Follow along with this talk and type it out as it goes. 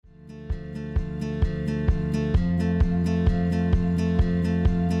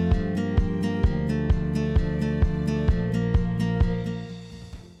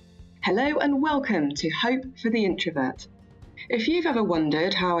Hello and welcome to Hope for the Introvert. If you've ever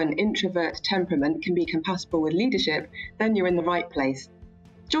wondered how an introvert temperament can be compatible with leadership, then you're in the right place.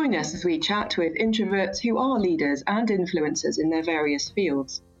 Join us as we chat with introverts who are leaders and influencers in their various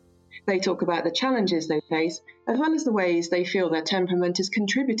fields. They talk about the challenges they face, as well as the ways they feel their temperament has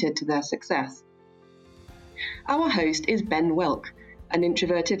contributed to their success. Our host is Ben Welk, an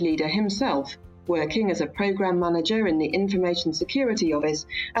introverted leader himself, working as a program manager in the Information Security Office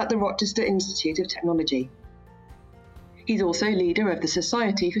at the Rochester Institute of Technology. He's also leader of the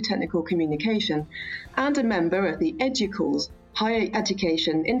Society for Technical Communication and a member of the EDUCAUSE Higher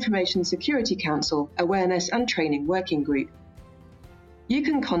Education Information Security Council Awareness and Training Working Group. You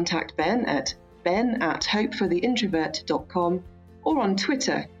can contact Ben at ben@hopefortheintrovert.com or on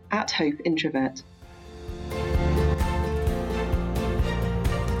Twitter @hopeintrovert.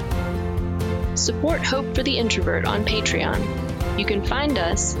 Support Hope for the Introvert on Patreon. You can find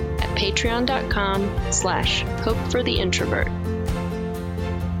us at patreon.com/hopefortheintrovert.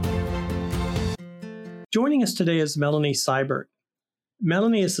 Joining us today is Melanie Seibert.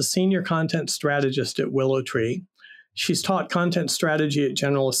 Melanie is the Senior Content Strategist at WillowTree. She's taught content strategy at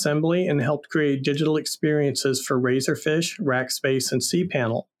General Assembly and helped create digital experiences for Razorfish, Rackspace, and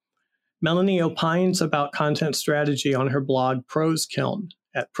cPanel. Melanie opines about content strategy on her blog ProsKiln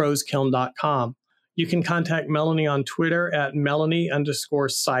at proskiln.com. You can contact Melanie on Twitter at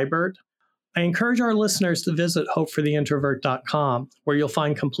Melanie_Seibert. I encourage our listeners to visit hopefortheintrovert.com, where you'll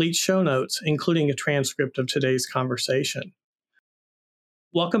find complete show notes, including a transcript of today's conversation.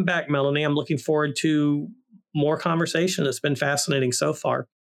 Welcome back, Melanie. I'm looking forward to more conversation. It's been fascinating so far.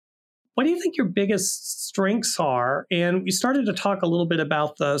 What do you think your biggest strengths are? And we started to talk a little bit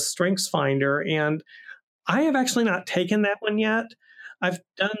about the Strengths Finder, and I have actually not taken that one yet. I've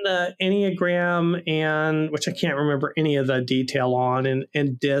done the Enneagram, and which I can't remember any of the detail on,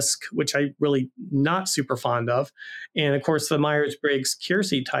 and DISC, which I really not super fond of. And of course, the Myers-Briggs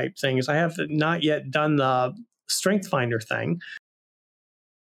Keirsey type things. I have not yet done the Strength Finder thing.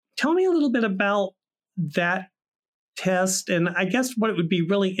 Tell me a little bit about that test. And I guess what it would be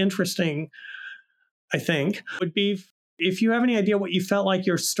really interesting, I think, would be if you have any idea what you felt like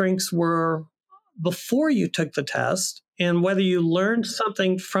your strengths were before you took the test, and whether you learned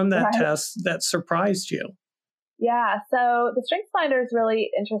something from that test that surprised you. Yeah, so the Strengths Finder is really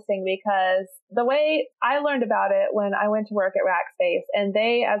interesting because the way I learned about it when I went to work at Rackspace, and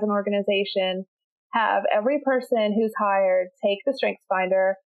they, as an organization, have every person who's hired take the Strengths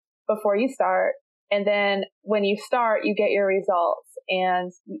Finder before you start. And then when you start, you get your results.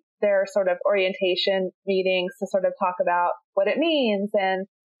 And there are sort of orientation meetings to sort of talk about what it means and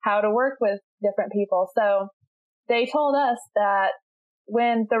how to work with different people. So they told us that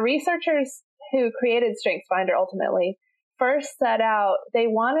when the researchers who created StrengthsFinder ultimately first set out, they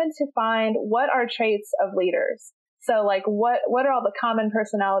wanted to find what are traits of leaders. So like what are all the common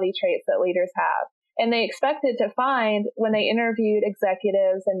personality traits that leaders have? And they expected to find, when they interviewed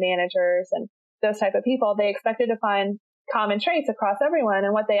executives and managers and those type of people, they expected to find common traits across everyone.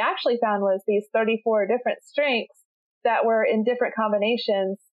 And what they actually found was these 34 different strengths that were in different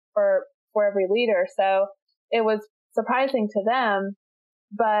combinations for every leader. So it was surprising to them,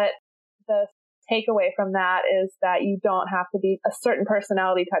 but the takeaway from that is that you don't have to be a certain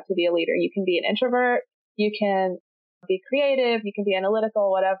personality type to be a leader. You can be an introvert, you can be creative, you can be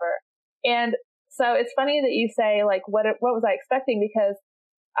analytical, whatever. And so it's funny that you say, like, what was I expecting? Because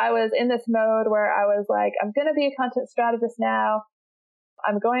I was in this mode where I was like, I'm going to be a content strategist now.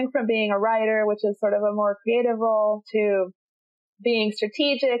 I'm going from being a writer, which is sort of a more creative role, to being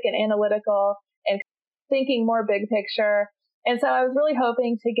strategic and analytical and thinking more big picture. And so I was really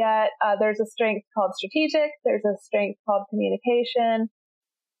hoping to get, there's a strength called strategic, there's a strength called communication,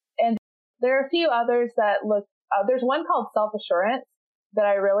 and there are a few others that look, there's one called self-assurance that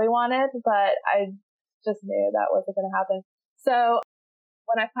I really wanted, but I just knew that wasn't going to happen. So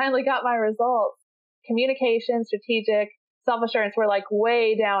when I finally got my results, communication, strategic, self-assurance were like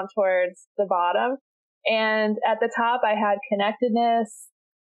way down towards the bottom. And at the top, I had connectedness,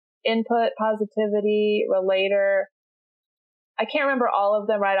 input, positivity, relator. I can't remember all of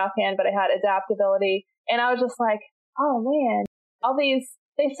them right offhand, but I had adaptability. And I was just like, oh man, all these,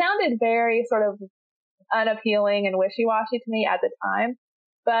 they sounded very sort of unappealing and wishy-washy to me at the time.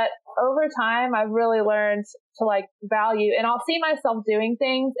 But over time, I've really learned to like value, and I'll see myself doing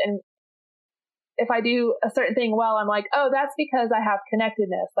things. And if I do a certain thing well, I'm like, oh, that's because I have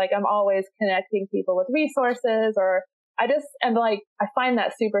connectedness. Like I'm always connecting people with resources, or I just am like, I find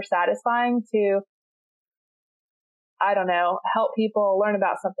that super satisfying to, I don't know, help people learn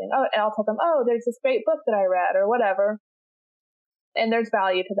about something. Oh, and I'll tell them, oh, there's this great book that I read or whatever. And there's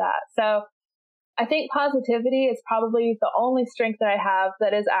value to that. So I think positivity is probably the only strength that I have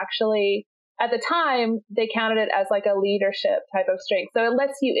that is actually, at the time, they counted it as like a leadership type of strength. So it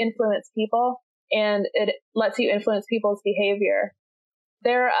lets you influence people and it lets you influence people's behavior.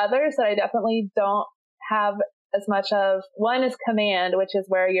 There are others that I definitely don't have as much of. One is command, which is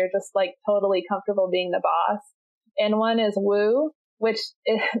where you're just like totally comfortable being the boss. And one is woo, which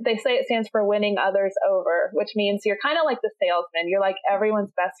they say it stands for winning others over, which means you're kind of like the salesman. You're like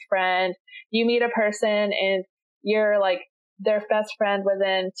everyone's best friend. You meet a person and you're like their best friend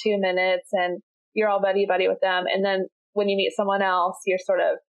within 2 minutes and you're all buddy with them. And then when you meet someone else, you're sort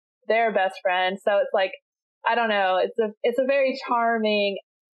of their best friend. So it's like, I don't know. It's a very charming,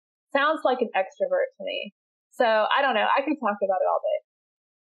 sounds like an extrovert to me. So I don't know. I could talk about it all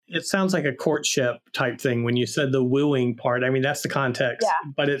day. It sounds like a courtship type thing when you said the wooing part. I mean, that's the context,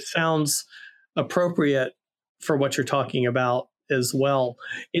 but it sounds appropriate for what you're talking about as well.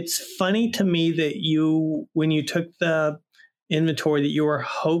 It's funny to me that when you took the inventory, that you were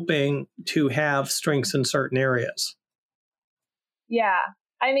hoping to have strengths in certain areas. Yeah.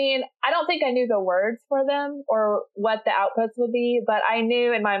 I mean, I don't think I knew the words for them or what the outputs would be, but I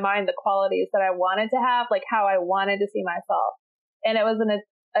knew in my mind the qualities that I wanted to have, like how I wanted to see myself. And it was an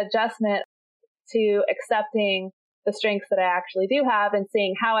adjustment to accepting the strengths that I actually do have and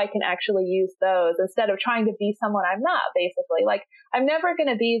seeing how I can actually use those instead of trying to be someone I'm not, basically. Like, I'm never going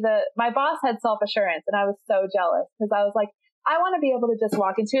to be my boss had self-assurance and I was so jealous because I was like, I want to be able to just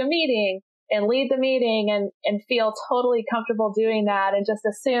walk into a meeting and lead the meeting and feel totally comfortable doing that and just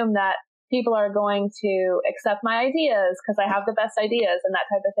assume that people are going to accept my ideas because I have the best ideas and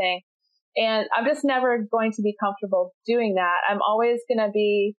that type of thing. And I'm just never going to be comfortable doing that. I'm always going to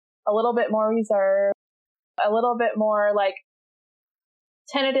be a little bit more reserved, a little bit more like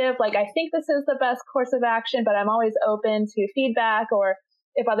tentative, like I think this is the best course of action, but I'm always open to feedback, or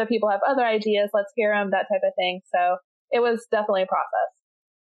if other people have other ideas, let's hear them, that type of thing. So it was definitely a process.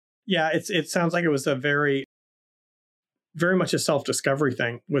 Yeah, it sounds like it was a very much a self-discovery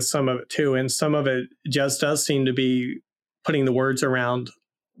thing with some of it too. And some of it just does seem to be putting the words around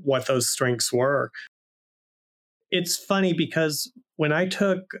what those strengths were. It's funny because when I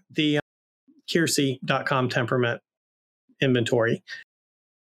took the Keirsey.com temperament inventory,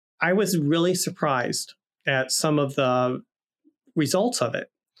 I was really surprised at some of the results of it.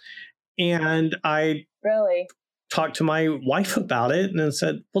 And I talked to my wife about it and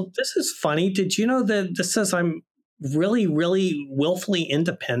said, well, this is funny. Did you know that this says I'm really, really willfully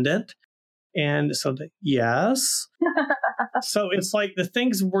independent? And so, yes. So it's like the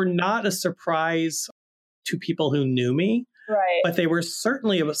things were not a surprise to people who knew me, right? But they were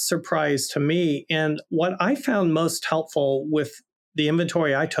certainly a surprise to me. And what I found most helpful with the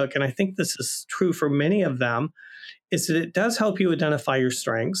inventory I took, and I think this is true for many of them, is that it does help you identify your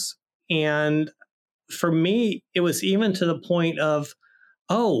strengths. And for me, it was even to the point of,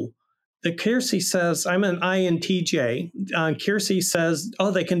 oh, the Keirsey says I'm an INTJ. Keirsey says,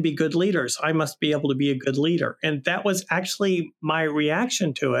 oh, they can be good leaders. I must be able to be a good leader. And that was actually my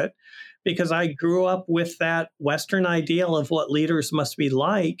reaction to it, because I grew up with that Western ideal of what leaders must be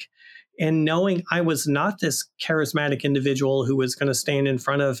like. And knowing I was not this charismatic individual who was going to stand in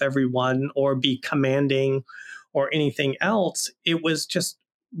front of everyone or be commanding or anything else, it was just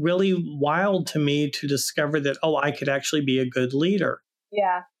really wild to me to discover that, oh, I could actually be a good leader.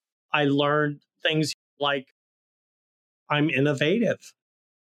 Yeah. I learned things like I'm innovative,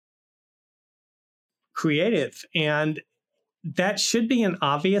 creative, and that should be an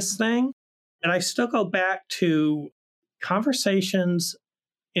obvious thing. And I still go back to conversations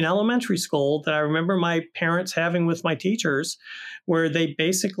in elementary school that I remember my parents having with my teachers, where they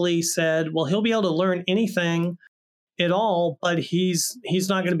basically said, well, he'll be able to learn anything at all, but he's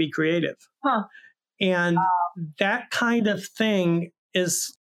not going to be creative. Huh. And that kind of thing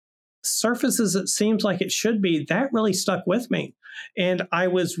is surfaces it seems like it should be. That really stuck with me. And I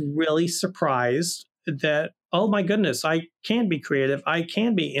was really surprised that, oh my goodness, I can be creative. I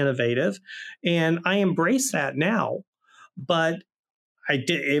can be innovative. And I embrace that now. But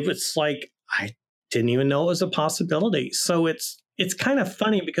it was like, I didn't even know it was a possibility. So it's kind of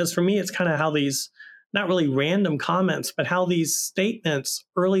funny because for me, it's kind of how these, not really random comments, but how these statements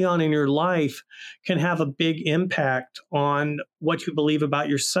early on in your life can have a big impact on what you believe about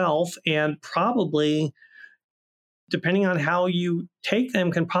yourself, and probably, depending on how you take them,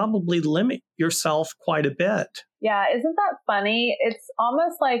 can probably limit yourself quite a bit. Yeah, isn't that funny? It's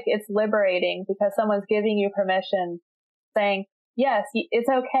almost like it's liberating because someone's giving you permission, saying, yes, it's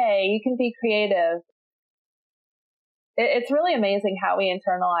okay, you can be creative. It's really amazing how we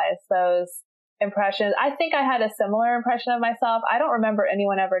internalize those impressions. I think I had a similar impression of myself. I don't remember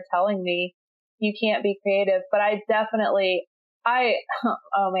anyone ever telling me you can't be creative, but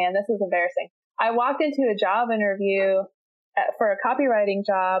oh man, this is embarrassing. I walked into a job interview for a copywriting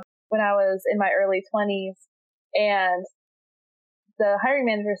job when I was in my early 20s, and the hiring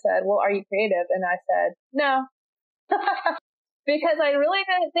manager said, "Well, are you creative?" And I said, "No," because I really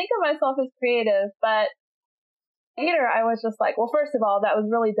didn't think of myself as creative. But later I was just like, well, first of all, that was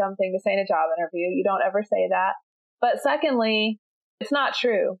a really dumb thing to say in a job interview. You don't ever say that. But secondly, it's not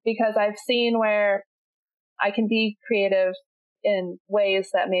true, because I've seen where I can be creative in ways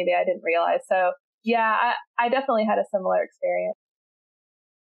that maybe I didn't realize. So yeah, I definitely had a similar experience.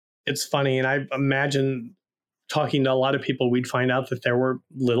 It's funny. And I imagine talking to a lot of people, we'd find out that there were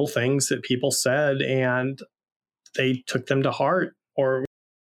little things that people said and they took them to heart, or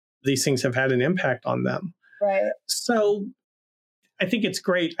these things have had an impact on them. Right. So I think it's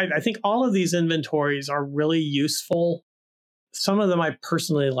great. I think all of these inventories are really useful. Some of them I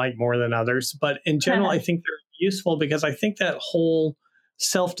personally like more than others, but in general, I think they're useful because I think that whole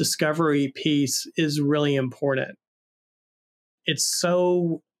self-discovery piece is really important. It's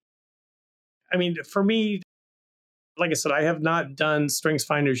so, I mean, for me, like I said, I have not done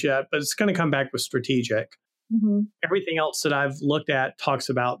StrengthsFinders yet, but it's going to come back with strategic. Mm-hmm. Everything else that I've looked at talks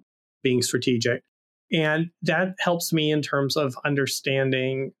about being strategic. And that helps me in terms of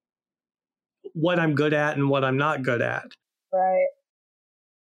understanding what I'm good at and what I'm not good at. Right.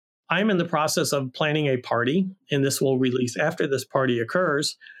 I'm in the process of planning a party, and this will release after this party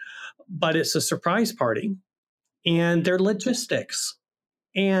occurs, but it's a surprise party, and they're logistics.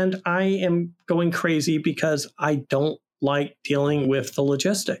 And I am going crazy because I don't like dealing with the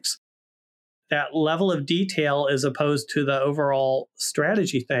logistics. That level of detail as opposed to the overall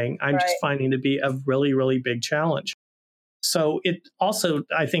strategy thing, I'm just finding to be a really, really big challenge. So it also,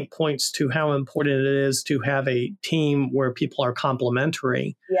 I think, points to how important it is to have a team where people are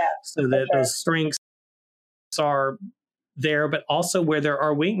complementary, so that those strengths are there, but also where there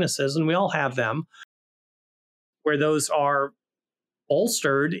are weaknesses, and we all have them, where those are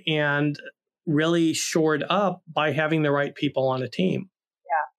bolstered and really shored up by having the right people on a team.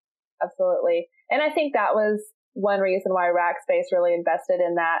 Yeah, absolutely. And I think that was one reason why Rackspace really invested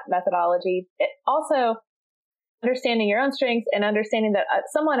in that methodology. It also, understanding your own strengths and understanding that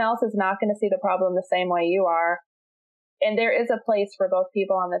someone else is not going to see the problem the same way you are. And there is a place for both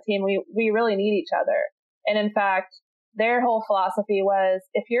people on the team. We really need each other. And in fact, their whole philosophy was,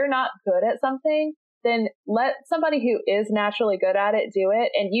 if you're not good at something, then let somebody who is naturally good at it do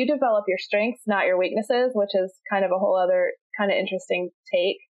it. And you develop your strengths, not your weaknesses, which is kind of a whole other kind of interesting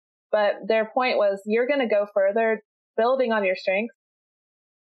take. But their point was, you're going to go further building on your strengths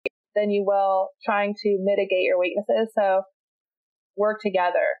than you will trying to mitigate your weaknesses. So work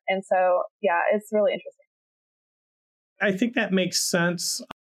together. And so, yeah, it's really interesting. I think that makes sense.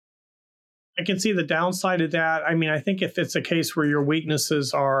 I can see the downside of that. I mean, I think if it's a case where your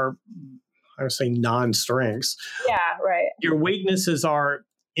weaknesses are, I would say, non-strengths. Yeah, right. Your weaknesses are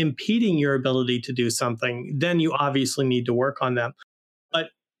impeding your ability to do something, then you obviously need to work on them. But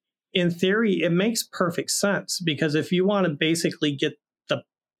in theory, it makes perfect sense, because if you want to basically get the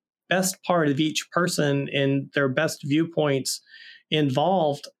best part of each person and their best viewpoints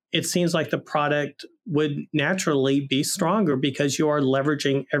involved, it seems like the product would naturally be stronger because you are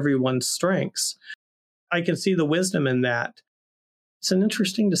leveraging everyone's strengths. I can see the wisdom in that. It's an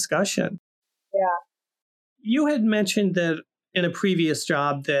interesting discussion. Yeah. You had mentioned that in a previous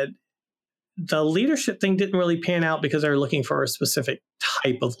job that the leadership thing didn't really pan out because they're looking for a specific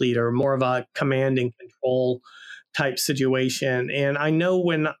type of leader, more of a command and control type situation. And I know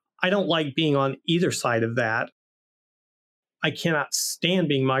when I don't like being on either side of that, I cannot stand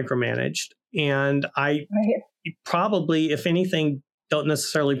being micromanaged. And I probably, if anything, don't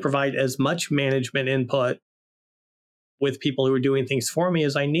necessarily provide as much management input with people who are doing things for me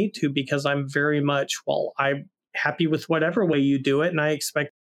as I need to, because I'm very much, well, I'm happy with whatever way you do it, and I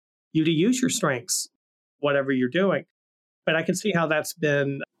expect you to use your strengths, whatever you're doing. But I can see how that's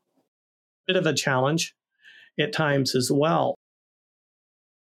been a bit of a challenge at times as well.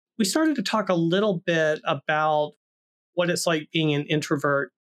 We started to talk a little bit about what it's like being an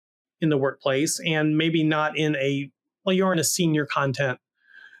introvert in the workplace, and maybe not in well, you're in a senior content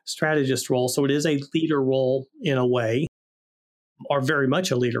strategist role, so it is a leader role in a way, or very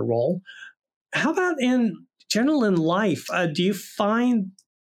much a leader role. How about in general in life? Do you find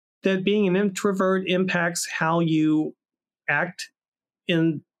that being an introvert impacts how you act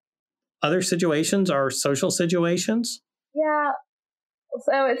in other situations or social situations? Yeah.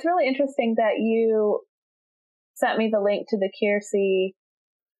 So it's really interesting that you sent me the link to the Keirsey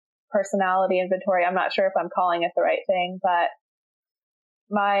personality inventory. I'm not sure if I'm calling it the right thing, but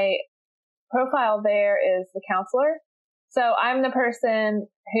my profile there is the counselor. So I'm the person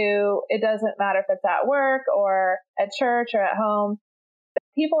who, it doesn't matter if it's at work or at church or at home,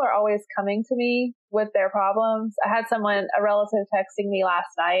 people are always coming to me with their problems. I had a relative texting me last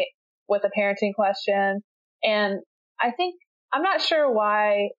night with a parenting question. And I'm not sure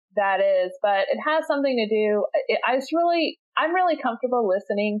why that is, but it has something to do. I'm really comfortable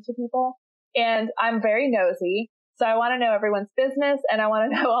listening to people, and I'm very nosy. So I want to know everyone's business, and I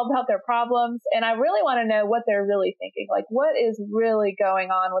want to know all about their problems. And I really want to know what they're really thinking. Like, what is really going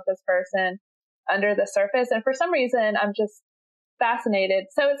on with this person under the surface? And for some reason, I'm just fascinated.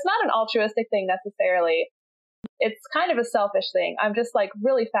 So it's not an altruistic thing necessarily. It's kind of a selfish thing. I'm just like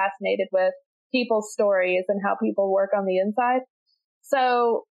really fascinated with people's stories and how people work on the inside.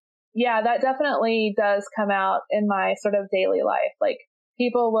 So yeah, that definitely does come out in my sort of daily life. Like,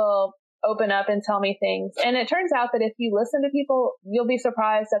 people will open up and tell me things. And it turns out that if you listen to people, you'll be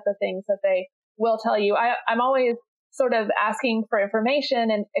surprised at the things that they will tell you. I'm always sort of asking for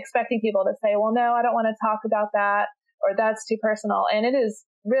information and expecting people to say, well, no, I don't want to talk about that, or that's too personal. And it is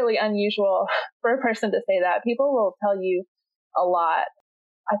really unusual for a person to say that. People will tell you a lot.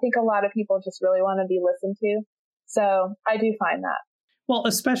 I think a lot of people just really want to be listened to. So I do find that. Well,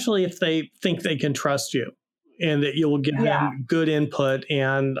 especially if they think they can trust you and that you will give them good input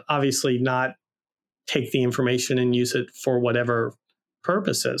and obviously not take the information and use it for whatever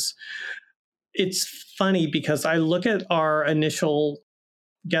purposes. It's funny because I look at our initial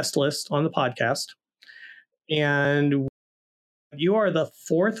guest list on the podcast, and you are the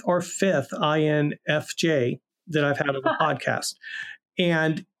fourth or fifth INFJ that I've had on the podcast.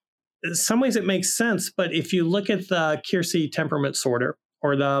 And in some ways it makes sense, but if you look at the Keirsey temperament sorter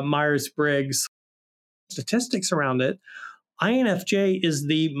or the Myers-Briggs statistics around it, INFJ is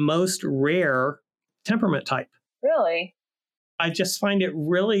the most rare temperament type. Really? I just find it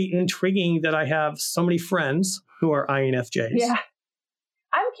really intriguing that I have so many friends who are INFJs. Yeah.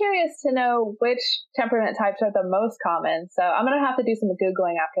 I'm curious to know which temperament types are the most common. So I'm going to have to do some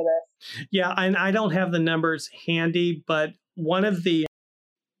Googling after this. Yeah, and I don't have the numbers handy, but one of the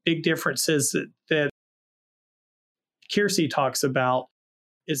big differences that Keirsey talks about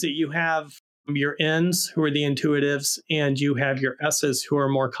is that you have your N's, who are the intuitives, and you have your S's, who are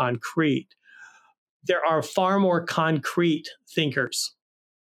more concrete. There are far more concrete thinkers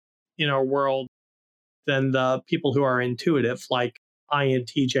in our world than the people who are intuitive, like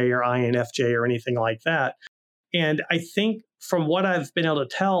INTJ or INFJ or anything like that. And I think from what I've been able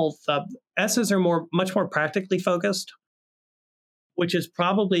to tell, the S's are much more practically focused, which is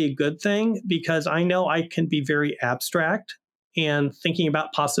probably a good thing because I know I can be very abstract and thinking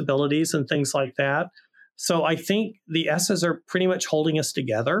about possibilities and things like that. So I think the S's are pretty much holding us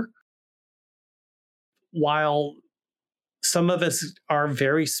together, while some of us are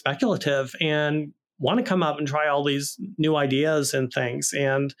very speculative and want to come up and try all these new ideas and things.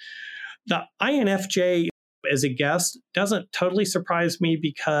 And the INFJ as a guest doesn't totally surprise me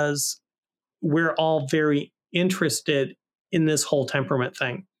because we're all very interested in this whole temperament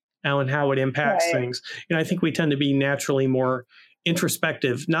thing and how it impacts things. And I think we tend to be naturally more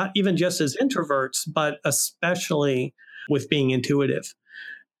introspective, not even just as introverts, but especially with being intuitive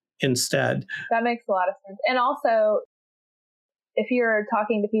instead. That makes a lot of sense. And also, if you're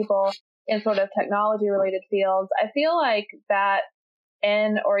talking to people in sort of technology related fields, I feel like that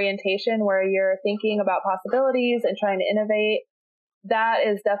N orientation where you're thinking about possibilities and trying to innovate, that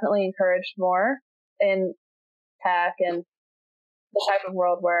is definitely encouraged more in tech and the type of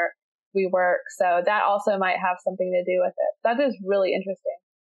world where we work. So that also might have something to do with it. That is really interesting.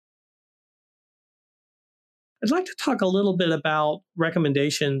 I'd like to talk a little bit about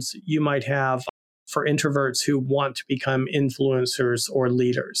recommendations you might have for introverts who want to become influencers or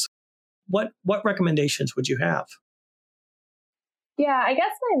leaders. What recommendations would you have? Yeah, I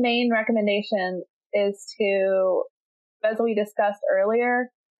guess my main recommendation is to, as we discussed earlier,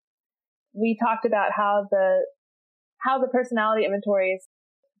 we talked about how the personality inventories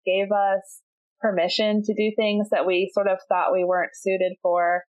gave us permission to do things that we sort of thought we weren't suited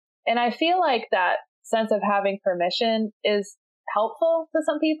for. And I feel like that sense of having permission is helpful to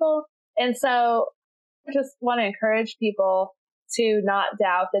some people. And so I just want to encourage people to not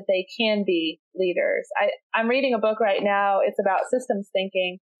doubt that they can be leaders. I'm reading a book right now. It's about systems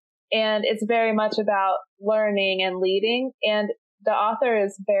thinking, and it's very much about learning and leading. And the author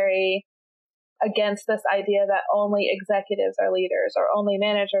is very against this idea that only executives are leaders or only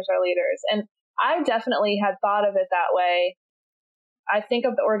managers are leaders. And I definitely had thought of it that way. I think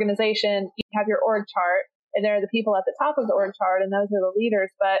of the organization, you have your org chart, and there are the people at the top of the org chart, and those are the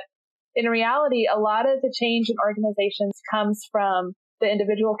leaders. But in reality, a lot of the change in organizations comes from the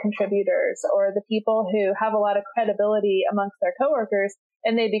individual contributors or the people who have a lot of credibility amongst their coworkers,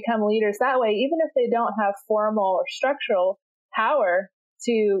 and they become leaders that way, even if they don't have formal or structural power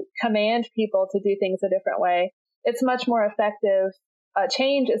to command people to do things a different way. It's much more effective.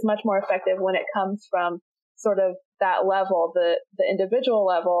 Change is much more effective when it comes from sort of that level, the individual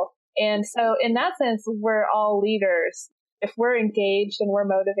level. And so in that sense, we're all leaders. If we're engaged and we're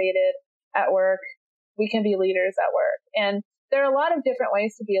motivated at work, we can be leaders at work. And there are a lot of different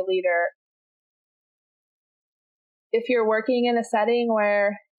ways to be a leader. If you're working in a setting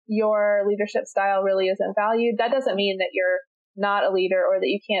where your leadership style really isn't valued, that doesn't mean that you're not a leader or that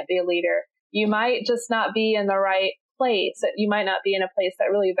you can't be a leader. You might just not be in the right place. You might not be in a place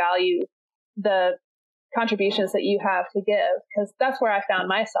that really value the contributions that you have to give, because that's where I found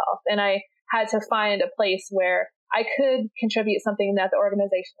myself. And I had to find a place where I could contribute something that the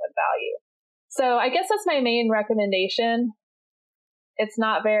organization would value. So I guess that's my main recommendation. It's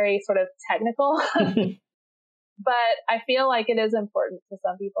not very sort of technical, but I feel like it is important to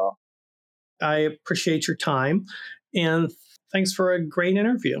some people. I appreciate your time, and thanks for a great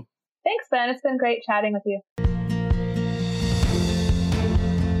interview. Thanks, Ben. It's been great chatting with you.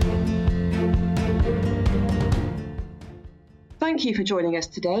 Thank you for joining us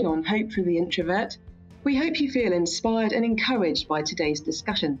today on Hope for the Introvert. We hope you feel inspired and encouraged by today's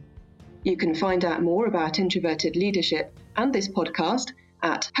discussion. You can find out more about introverted leadership and this podcast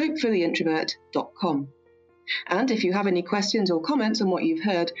at hopefortheintrovert.com. And if you have any questions or comments on what you've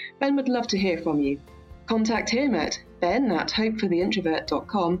heard, Ben would love to hear from you. Contact him at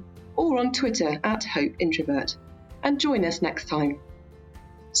ben@hopefortheintrovert.com or on Twitter @hopeintrovert. And join us next time.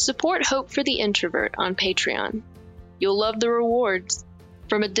 Support Hope for the Introvert on Patreon. You'll love the rewards,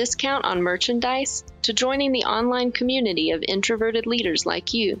 from a discount on merchandise to joining the online community of introverted leaders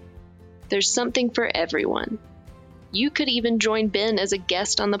like you. There's something for everyone. You could even join Ben as a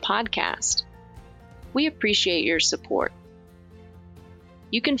guest on the podcast. We appreciate your support.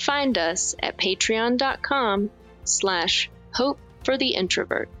 You can find us at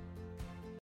patreon.com/hopefortheintrovert.